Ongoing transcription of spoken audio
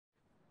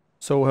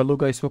So hello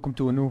guys, welcome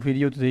to a new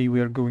video. Today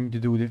we are going to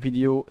do the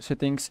video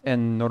settings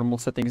and normal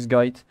settings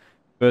guide,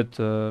 but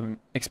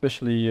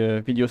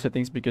especially video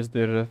settings because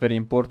they're very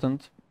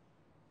important.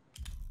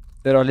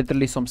 There are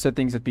literally some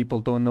settings that people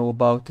don't know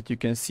about that you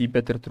can see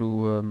better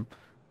through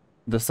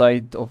the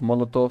side of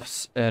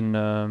Molotovs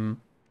and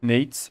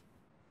nades.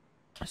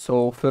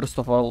 So first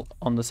of all,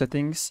 on the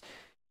settings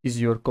is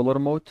your color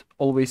mode.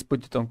 Always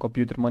put it on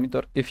computer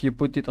monitor. If you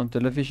put it on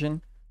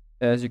television,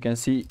 as you can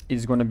see,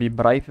 it's gonna be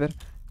brighter,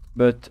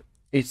 but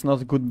it's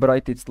not good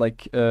bright. It's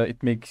like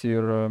it makes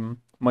your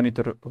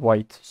monitor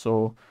white,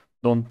 so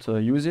don't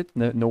use it.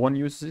 No one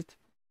uses it.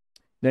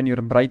 Then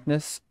your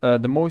brightness,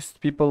 the most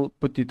people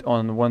put it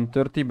on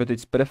 130, but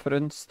it's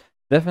preference.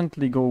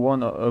 Definitely go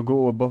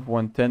above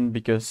 110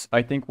 because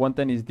I think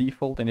 110 is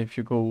default, and if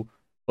you go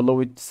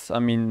below it, I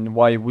mean,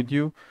 why would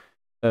you?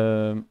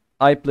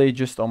 I play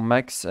just on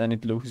max and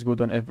it looks good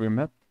on every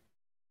map.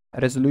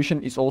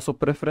 Resolution is also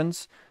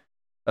preference.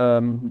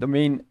 The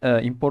main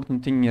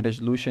important thing in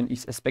resolution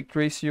is aspect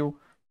ratio.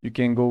 You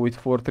can go with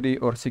 4:3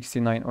 or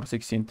 69 or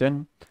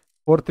 16:10.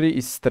 4:3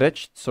 is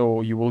stretched,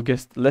 so you will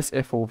get less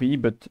FOV,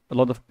 but a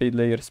lot of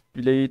players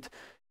play it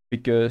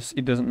because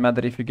it doesn't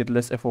matter if you get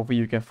less FOV,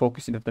 you can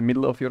focus it at the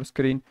middle of your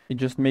screen. It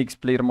just makes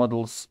player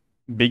models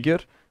bigger,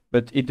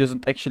 but it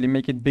doesn't actually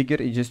make it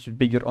bigger, it's just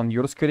bigger on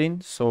your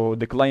screen, so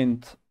the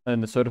client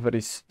and the server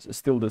is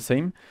still the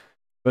same,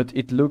 but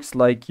it looks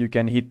like you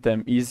can hit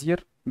them easier.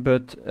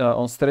 But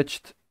on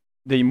stretched,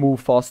 they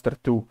move faster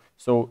too,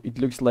 so it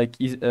looks like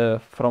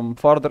from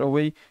farther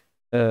away,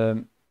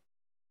 it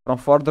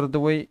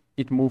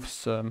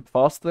moves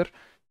faster,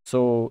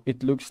 so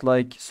it looks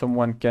like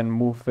someone can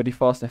move very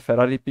fast and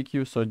Ferrari pick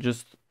you. So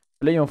just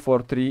play on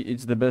 4:3,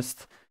 it's the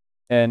best.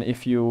 And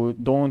if you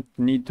don't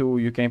need to,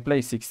 you can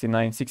play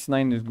 69.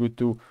 69 is good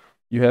too.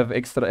 You have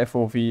extra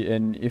FOV,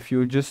 and if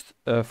you just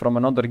from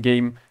another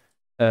game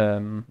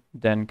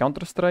than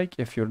Counter-Strike,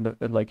 if you're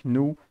like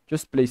new,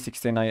 just play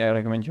 69. I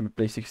recommend you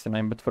play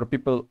 69. But for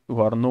people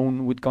who are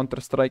known with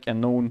Counter-Strike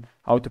and known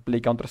how to play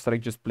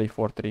Counter-Strike, just play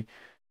 4:3.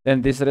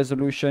 Then this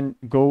resolution,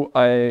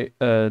 I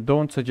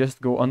don't suggest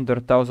go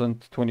under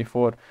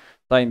 1024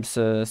 times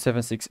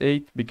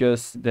 768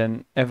 because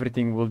then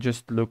everything will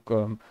just look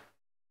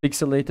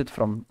pixelated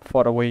from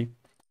far away.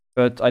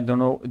 But I don't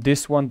know,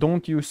 this one,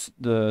 don't use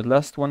the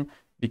last one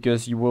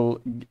because you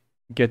will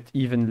get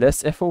even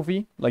less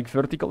FOV, like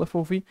vertical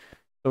FOV.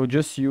 So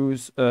just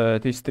use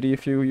these three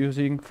if you're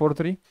using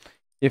 4:3.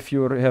 If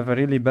you have a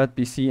really bad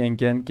PC and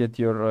can't get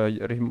your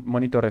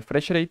monitor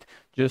refresh rate,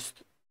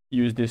 just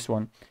use this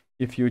one.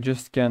 If you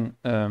just can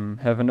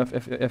have enough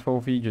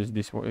FOV, just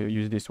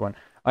use this one.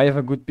 I have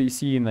a good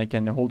PC and I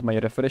can hold my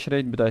refresh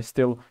rate, but I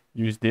still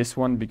use this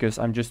one because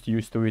I'm just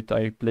used to it.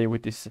 I play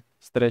with this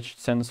stretched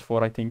sense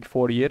for I think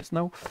 4 years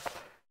now.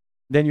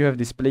 Then you have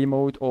display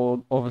mode,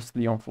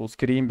 obviously on full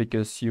screen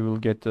because you will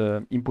get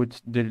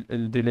input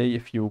delay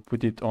if you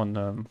put it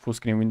on full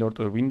screen windowed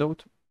or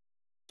windowed.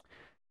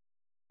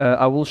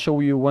 I will show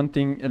you one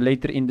thing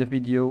later in the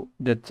video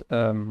that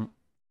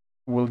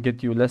will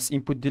get you less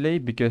input delay,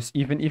 because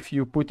even if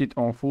you put it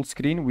on full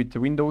screen with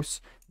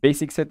Windows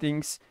basic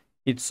settings,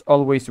 it's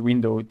always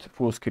windowed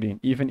full screen,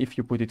 even if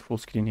you put it full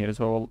screen here.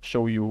 So I'll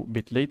show you a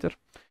bit later.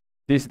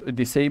 This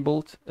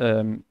disabled,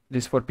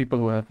 this for people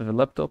who have a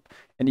laptop,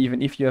 and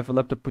even if you have a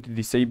laptop, put it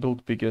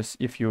disabled, because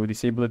if you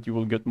disable it, you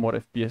will get more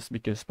FPS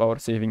because power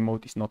saving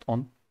mode is not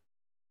on.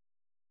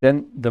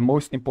 Then the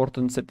most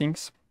important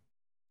settings,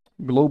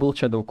 global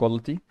shadow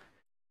quality.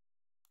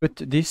 But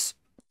this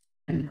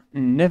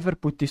never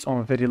put this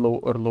on very low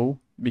or low,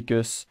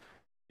 because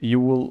you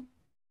will,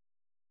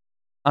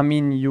 I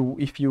mean,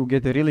 if you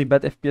get a really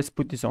bad FPS,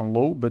 put this on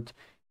low, but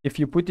if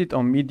you put it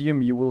on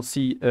medium, you will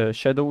see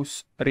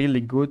shadows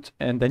really good,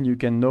 and then you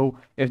can know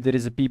if there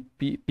is a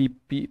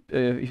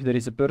if there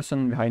is a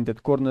person behind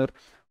that corner,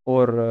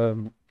 or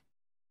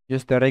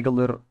just a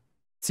regular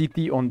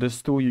CT on the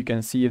stool. You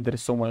can see if there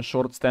is someone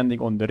short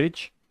standing on the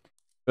ridge.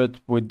 But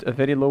with a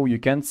very low, you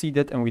can't see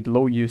that, and with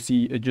low, you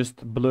see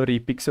just blurry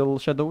pixel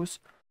shadows.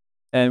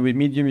 And with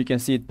medium, you can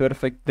see it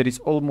perfect. There is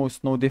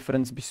almost no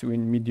difference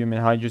between medium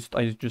and high.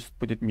 I just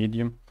put it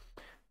medium.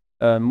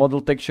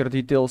 Model texture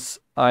details,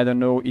 I don't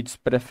know, it's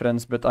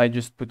preference, but I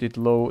just put it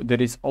low.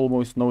 There is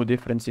almost no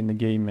difference in the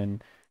game,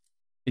 and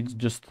it's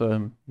just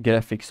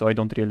graphics, so I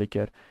don't really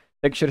care.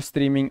 Texture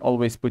streaming,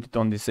 always put it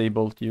on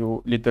disabled.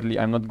 You literally,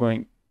 I'm not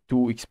going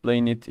to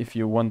explain it. If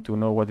you want to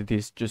know what it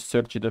is, just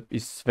search it up.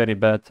 It's very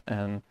bad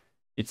and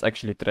it's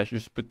actually trash.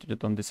 Just put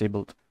it on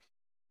disabled.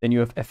 Then you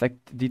have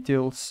effect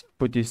details,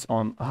 put this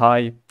on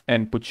high,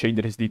 and put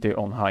shaders detail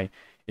on high.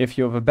 If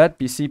you have a bad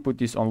PC, put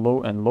this on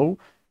low and low.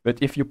 But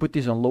if you put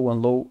this on low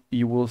and low,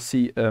 you will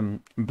see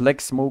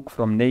black smoke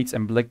from nades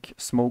and black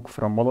smoke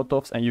from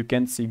Molotovs, and you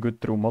can't see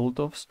good through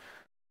Molotovs.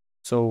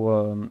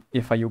 So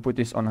if you put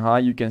this on high,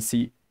 you can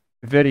see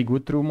very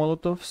good through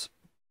Molotovs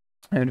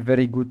and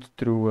very good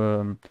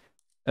through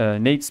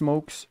nade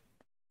smokes.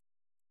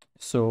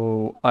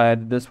 So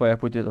that's why I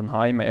put it on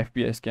high. My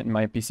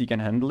PC can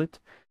handle it.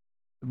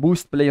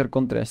 Boost player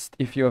contrast.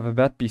 If you have a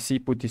bad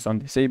PC, put this on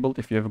disabled.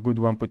 If you have a good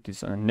one, put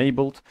this on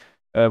enabled.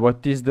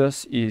 What this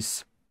does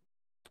is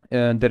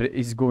there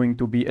is going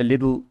to be a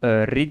little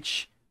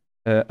ridge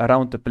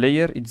around the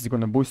player. It's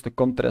going to boost the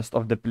contrast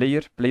of the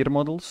player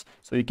models,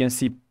 so you can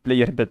see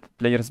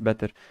players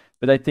better.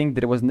 But I think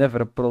there was never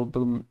a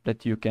problem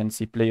that you can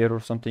see player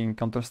or something in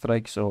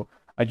Counter-Strike, so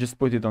I just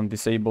put it on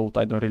disabled.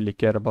 I don't really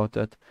care about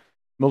that.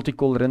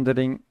 Multi-core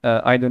rendering,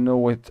 I don't know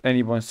what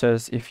anyone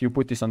says. If you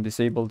put this on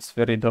disabled, it's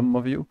very dumb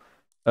of you.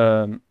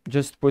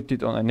 Just put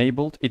it on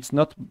enabled. It's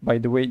not, by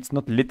the way, it's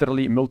not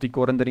literally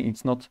multi-core rendering.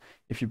 It's not,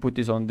 if you put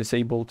this on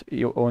disabled,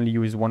 you only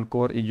use one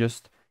core.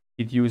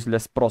 It uses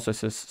less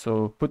processes.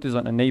 So put this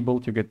on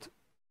enabled, you get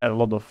a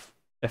lot of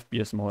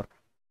FPS more,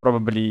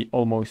 probably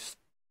almost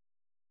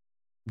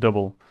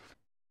double.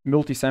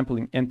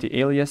 Multi-sampling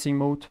anti-aliasing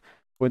mode,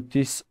 put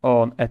this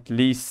on at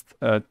least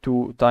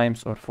 2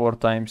 times or 4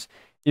 times.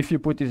 If you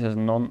put this as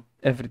none,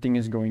 everything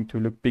is going to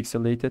look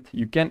pixelated.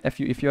 You can, if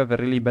you have a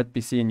really bad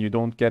PC and you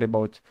don't care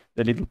about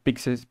the little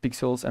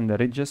pixels and the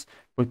ridges,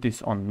 put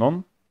this on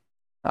none.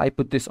 I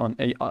put this on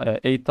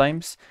 8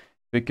 times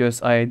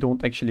because I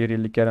don't actually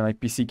really care and my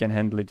PC can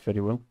handle it very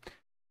well.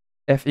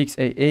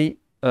 FXAA,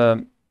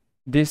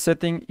 this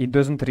setting, it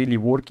doesn't really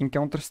work in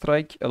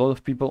Counter-Strike. A lot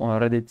of people on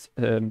Reddit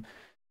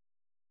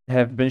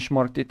have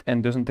benchmarked it,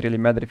 and doesn't really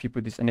matter if you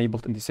put this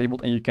enabled and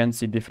disabled, and you can't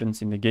see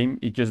difference in the game.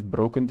 It just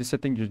broken the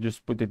setting. You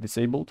just put it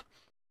disabled.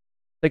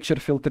 Texture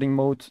filtering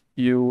mode,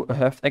 you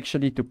have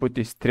actually to put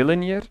this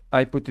trilinear.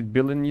 I put it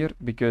bilinear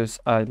because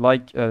I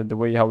like the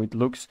way how it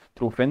looks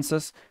through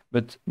fences,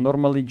 but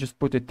normally just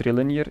put it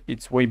trilinear.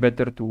 It's way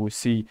better to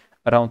see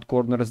around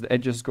corners. The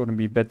edges going to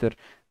be better.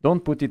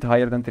 Don't put it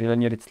higher than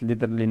trilinear. It's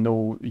literally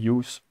no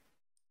use.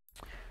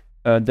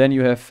 Then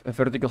you have a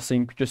vertical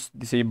sync. Just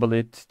disable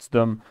it. It's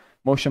dumb.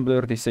 Motion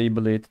blur,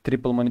 disable it.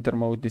 Triple monitor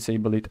mode,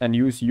 disable it. And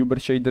use Uber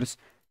shaders.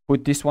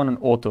 Put this one on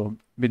auto.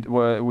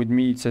 With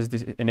me, it says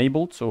this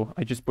enabled, so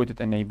I just put it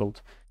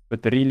enabled.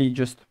 But really,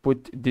 just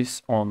put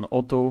this on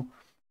auto,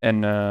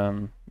 and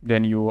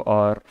then you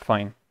are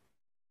fine.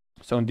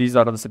 So these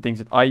are the settings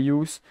that I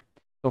use.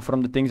 So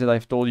from the things that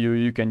I've told you,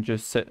 you can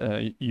just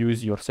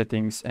use your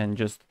settings and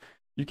just,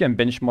 you can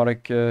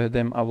benchmark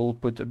them. I will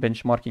put a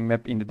benchmarking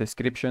map in the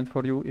description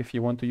for you if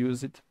you want to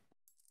use it.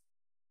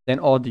 Then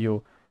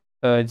audio.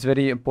 It's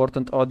very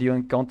important, audio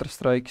in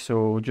Counter-Strike,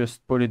 so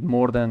just put it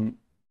more than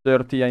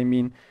 30. I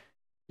mean,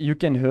 you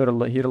can hear a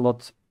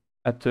lot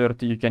at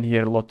 30, you can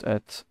hear a lot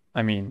at,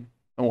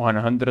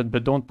 100,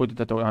 but don't put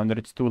it at 100,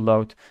 it's too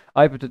loud.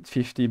 I put it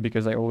 50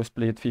 because I always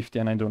play at 50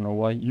 and I don't know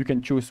why. You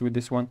can choose with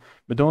this one,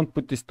 but don't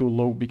put this too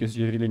low because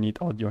you really need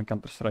audio in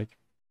Counter-Strike.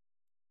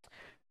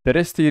 The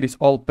rest here is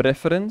all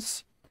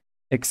preference,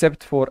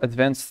 except for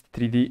advanced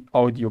 3D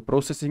audio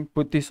processing.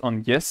 Put this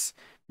on yes,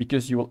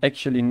 because you will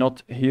actually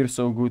not hear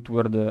so good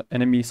where the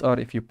enemies are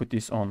if you put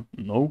this on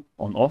no,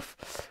 on off.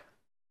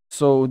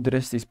 So the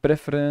rest is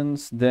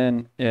preference.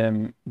 Then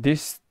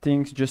these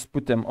things, just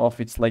put them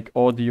off. It's like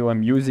audio and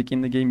music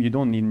in the game. You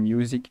don't need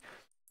music.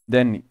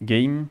 Then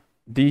game.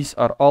 These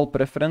are all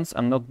preference.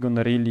 I'm not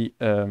gonna really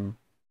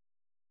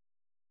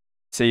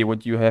say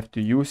what you have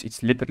to use.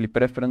 It's literally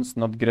preference,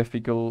 not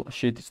graphical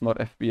shit. It's not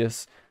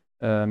FPS,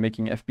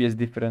 making FPS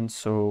difference.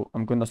 So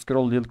I'm gonna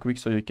scroll real quick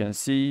so you can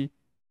see.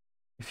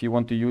 If you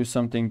want to use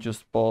something,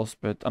 just pause,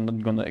 but I'm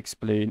not gonna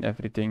explain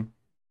everything.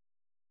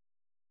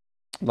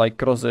 Like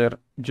crosshair,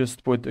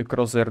 just put a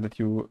crosshair that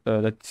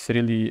that's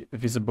really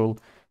visible.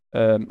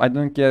 I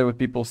don't care what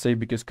people say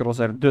because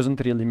crosshair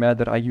doesn't really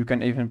matter. You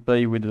can even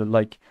play with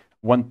like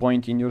 1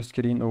 point in your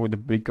screen or with a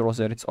big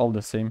crosshair. It's all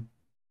the same.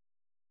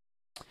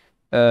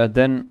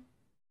 Then,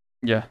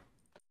 yeah,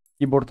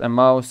 keyboard and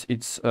mouse,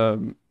 it's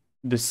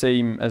the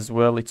same as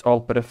well. It's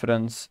all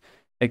preference,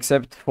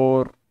 except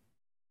for,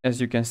 as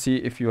you can see,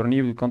 if you're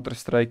new to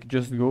Counter-Strike,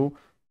 just go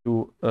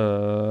to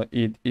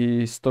it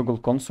is toggle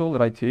console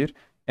right here,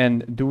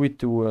 and do it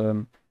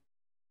to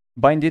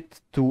bind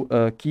it to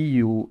a key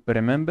you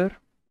remember,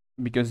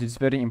 because it's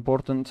very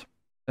important,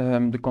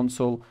 the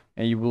console,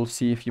 and you will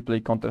see if you play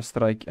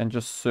Counter-Strike, and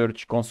just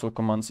search console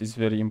commands is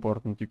very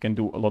important. You can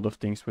do a lot of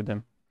things with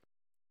them.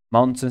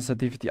 Mount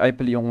sensitivity, I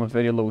play on a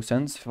very low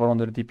sense,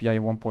 400 dpi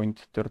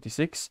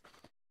 1.36.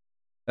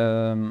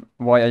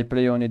 Why I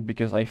play on it?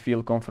 Because I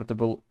feel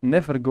comfortable.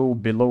 Never go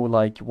below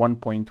like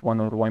 1.1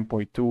 or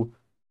 1.2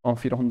 on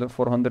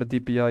 400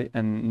 dpi,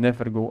 and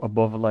never go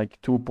above like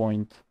 2.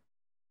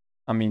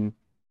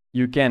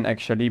 You can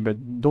actually,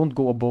 but don't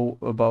go above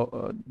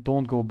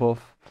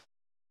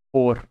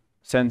 4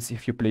 cents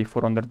if you play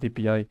 400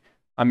 dpi.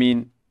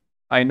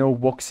 I know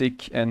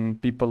Woxic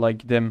and people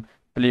like them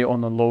play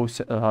on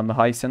a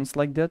high sense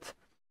like that,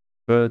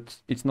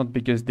 but it's not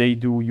because they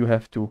do you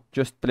have to.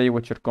 Just play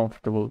what you're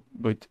comfortable.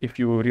 But if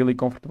you're really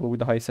comfortable with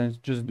the high sense,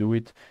 just do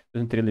it.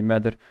 Doesn't really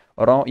matter.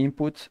 Raw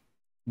input,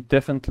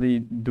 definitely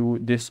do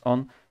this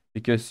on,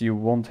 because you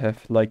won't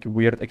have like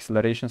weird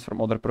accelerations from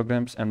other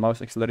programs, and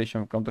mouse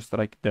acceleration from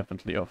Counter-Strike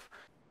definitely off.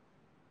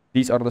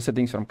 These are the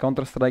settings from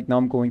Counter-Strike. Now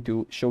I'm going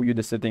to show you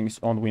the settings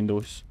on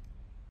Windows.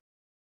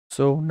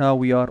 So now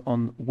we are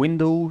on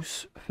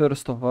Windows.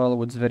 First of all,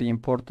 what's very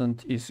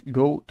important is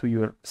go to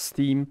your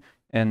Steam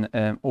and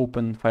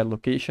open file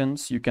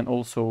locations. You can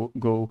also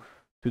go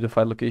to the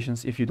file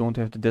locations if you don't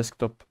have the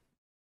desktop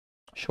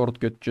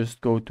shortcut.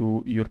 Just go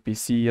to your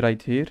PC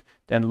right here,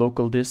 then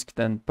local disk,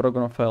 then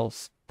program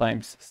files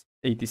times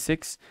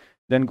 86,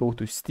 then go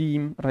to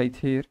Steam right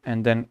here,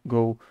 and then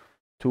go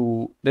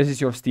to, this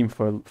is your Steam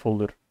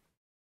folder.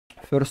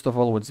 First of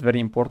all, what's very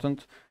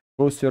important,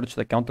 go search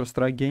the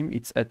Counter-Strike game.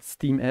 It's at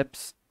Steam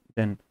apps,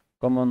 then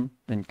common,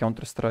 then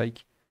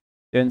Counter-Strike,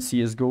 then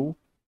CSGO.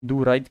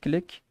 Do right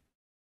click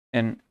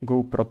and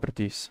go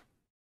properties.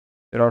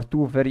 There are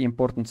two very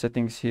important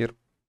settings here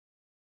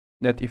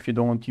that if you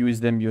don't use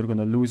them, you're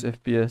gonna lose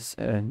FPS.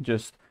 And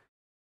just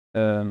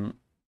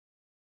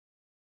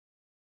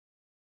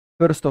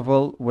first of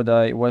all, what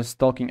I was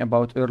talking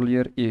about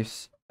earlier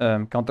is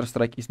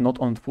Counter-Strike is not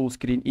on full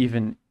screen,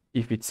 even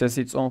if it says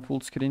it's on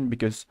full screen,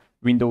 because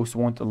Windows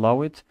won't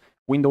allow it.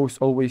 Windows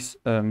always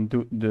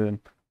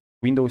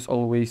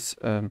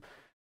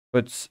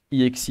puts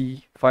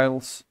exe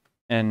files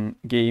and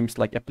games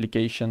like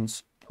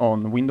applications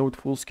on Windows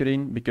full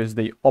screen because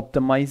they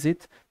optimize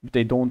it, but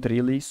they don't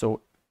really.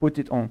 So put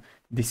it on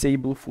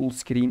disable full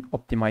screen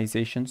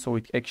optimization so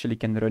it actually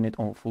can run it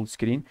on full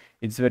screen.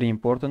 It's very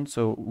important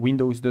so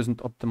Windows doesn't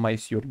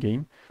optimize your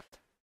game.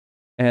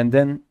 And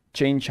then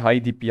change high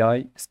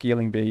DPI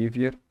scaling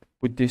behavior.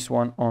 Put this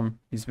one on,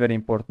 is very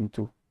important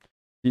too.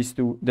 These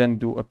two, then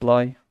do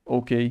apply,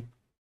 okay,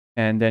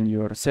 and then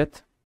you're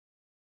set.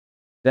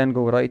 Then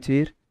go right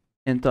here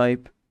and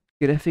type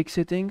graphic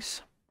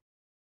settings.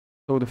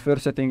 So the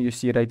first setting you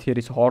see right here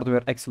is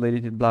hardware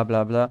accelerated, blah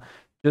blah blah.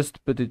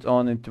 Just put it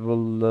on, it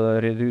will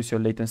reduce your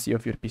latency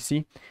of your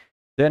PC.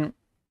 Then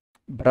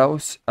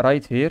browse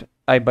right here.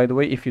 By the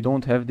way, if you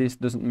don't have this,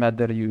 doesn't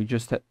matter. You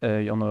just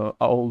on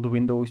old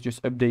Windows,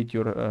 just update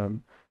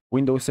your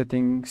Windows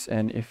settings,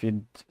 and if it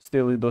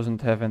still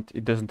doesn't have it,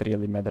 it doesn't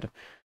really matter.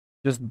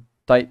 Just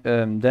type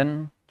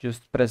then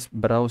just press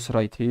browse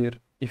right here.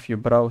 If you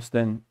browse,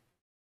 then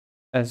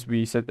as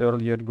we said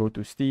earlier, go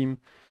to Steam,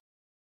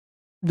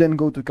 then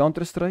go to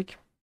Counter-Strike,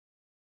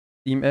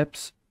 Steam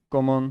apps,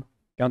 common,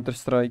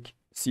 Counter-Strike,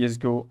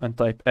 CSGO, and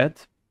type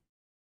add.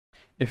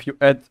 If you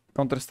add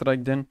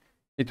Counter-Strike, then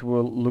it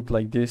will look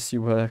like this.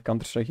 You will have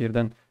Counter-Strike here,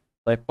 then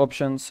type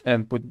options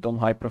and put it on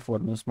high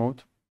performance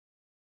mode.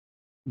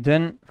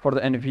 Then for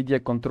the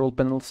Nvidia control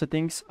panel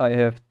settings, I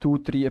have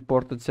 3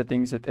 important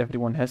settings that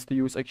everyone has to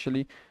use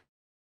actually.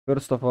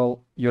 First of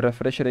all, your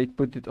refresh rate,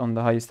 put it on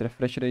the highest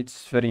refresh rate,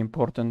 it's very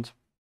important.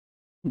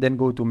 Then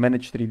go to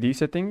manage 3D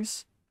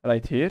settings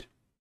right here.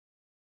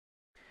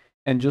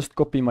 And just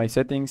copy my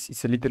settings.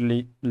 It's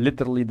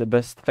literally the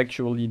best,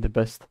 factually the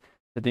best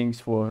settings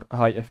for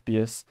high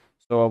FPS.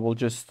 So I will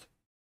just,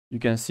 you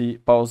can see,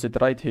 pause it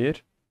right here.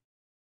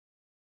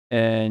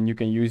 And you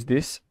can use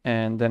this.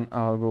 And then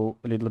I'll go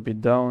a little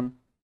bit down.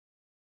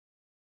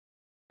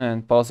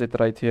 And pause it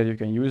right here, you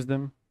can use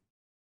them.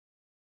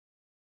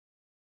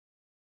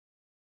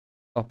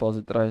 I'll pause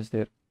it right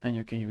there and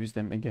you can use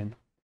them again.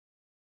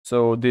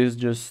 So this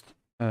just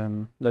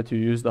let you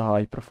use the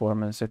high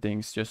performance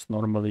settings, just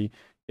normally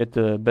get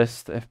the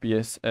best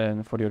FPS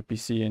and for your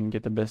PC and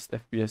get the best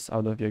FPS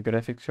out of your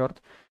graphics card.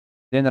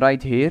 Then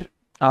right here,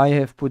 I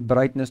have put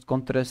brightness,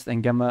 contrast,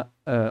 and gamma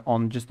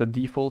on just the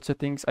default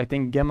settings. I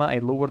think gamma I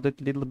lowered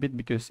it a little bit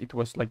because it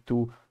was like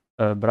too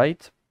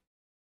bright.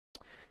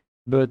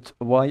 But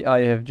why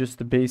I have just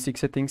the basic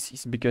settings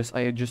is because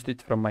I adjusted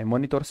from my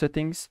monitor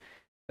settings.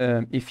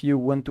 If you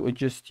want to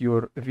adjust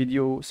your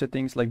video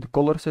settings, like the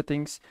color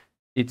settings,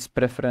 it's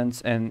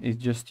preference and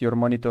it's just your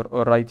monitor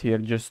or right here.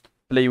 Just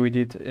play with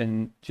it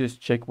and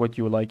just check what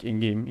you like in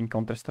game in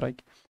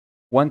Counter-Strike.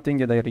 One thing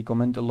that I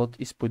recommend a lot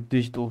is put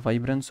digital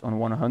vibrance on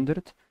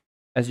 100.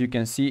 As you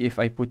can see, if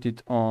I put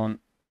it on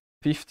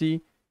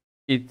 50,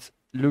 it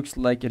looks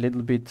like a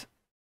little bit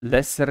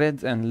less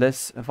red and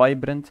less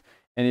vibrant.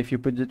 And if you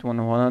put it on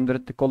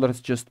 100, the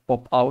colors just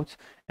pop out.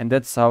 And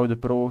that's how the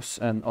pros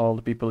and all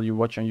the people you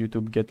watch on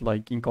YouTube get,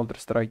 like in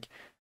Counter-Strike,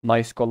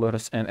 nice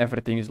colors and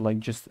everything is like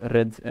just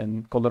red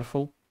and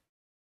colorful.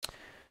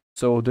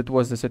 So that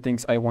was the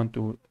settings I want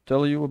to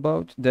tell you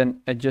about.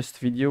 Then adjust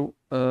video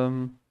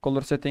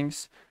color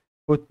settings.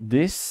 Put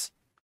this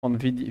on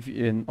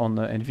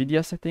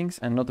Nvidia settings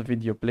and not the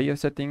video player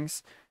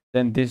settings.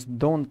 Then this,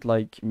 don't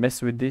like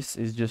mess with this,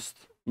 is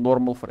just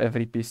normal for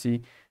every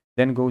PC.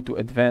 Then go to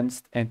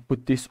advanced and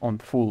put this on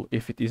full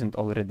if it isn't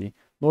already.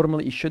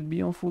 Normally it should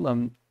be on full.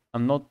 I'm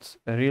not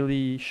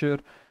really sure,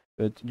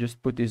 but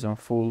just put this on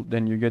full.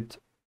 Then you get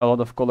a lot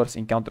of colors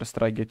in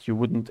Counter-Strike that you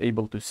wouldn't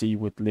able to see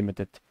with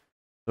limited.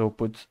 So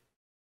put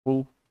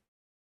full.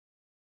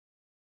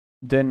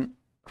 Then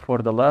for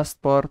the last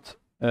part,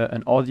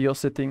 an audio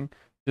setting,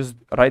 just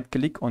right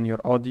click on your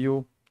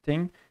audio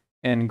thing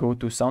and go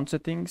to sound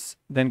settings,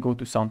 then go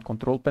to sound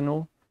control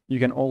panel. You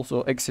can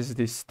also access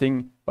this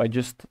thing by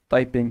just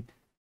typing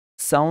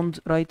sound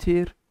right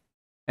here,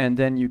 and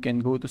then you can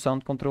go to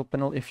sound control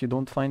panel if you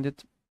don't find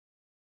it.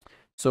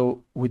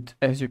 So with,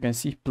 as you can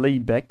see,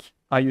 playback,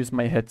 I use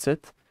my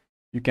headset.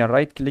 you can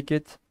right click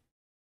it,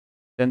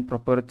 then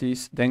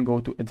properties, then go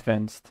to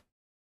advanced.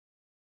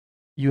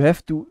 You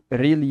have to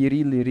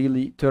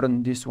really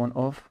turn this one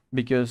off,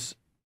 because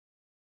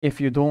if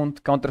you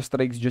don't,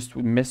 Counter-Strike's just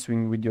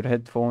messing with your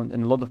headphone,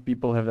 and a lot of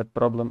people have that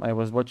problem. I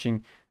was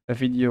watching a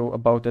video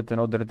about it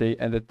another day,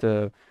 and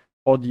that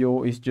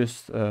audio is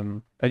just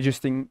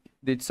adjusting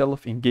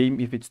itself in game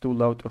if it's too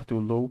loud or too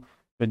low,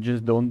 but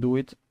just don't do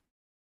it.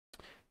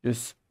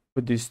 Just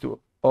put this to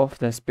off.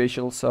 Then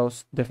spatial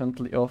sounds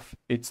definitely off.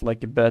 It's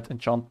like a bad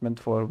enchantment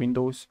for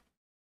Windows.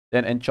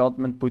 Then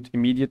enchantment, put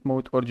immediate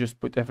mode, or just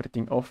put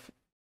everything off.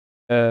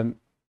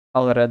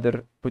 I'll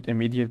rather put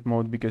immediate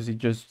mode because it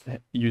just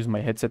use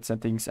my headset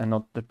settings and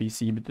not the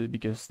PC,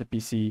 because the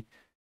PC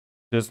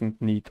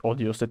doesn't need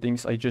audio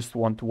settings. I just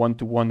want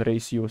 1-to-1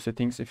 ratio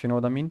settings, if you know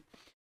what I mean.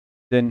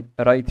 Then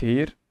right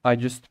here, I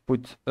just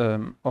put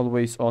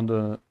always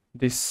on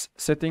this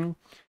setting.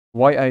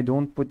 Why I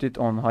don't put it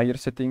on higher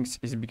settings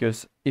is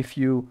because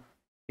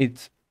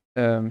it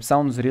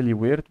sounds really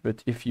weird,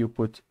 but if you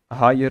put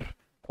higher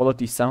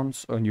quality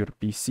sounds on your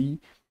PC,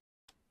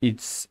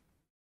 it's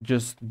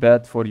just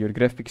bad for your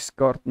graphics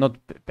card. Not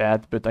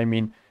bad, but I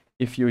mean,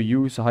 if you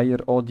use higher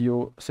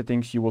audio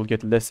settings, you will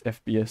get less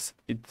FPS.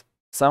 It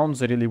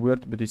sounds really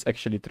weird, but it's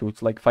actually true.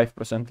 It's like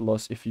 5%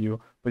 loss if you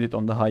put it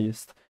on the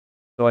highest.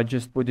 So I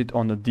just put it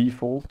on the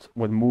default,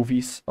 what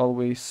movies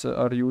always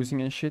are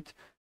using and shit.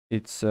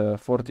 It's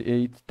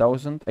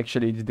 48,000.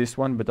 Actually, it's this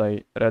one, but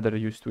I rather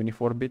use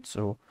 24-bit.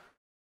 So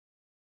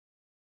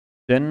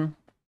then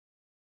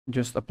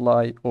just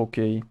apply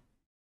OK.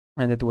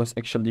 And it was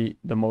actually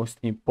the most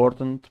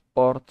important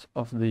part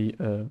of the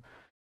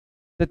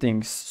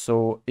settings.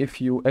 So if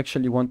you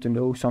actually want to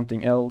know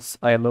something else,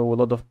 I know a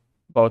lot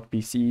about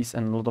PCs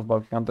and a lot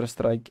about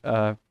Counter-Strike.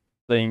 I've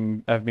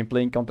been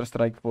playing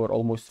Counter-Strike for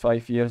almost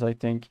 5 years, I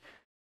think,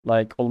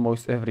 like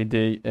almost every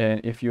day.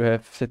 And if you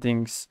have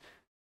settings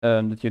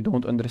that you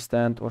don't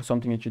understand, or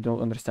something that you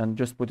don't understand,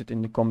 just put it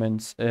in the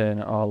comments,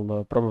 and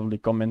I'll probably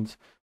comment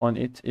on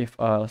it if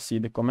I see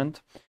the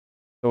comment.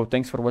 So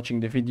thanks for watching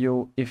the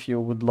video. If you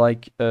would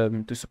like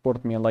to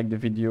support me and like the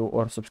video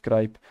or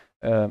subscribe,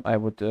 I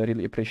would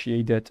really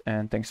appreciate that.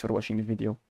 And thanks for watching the video.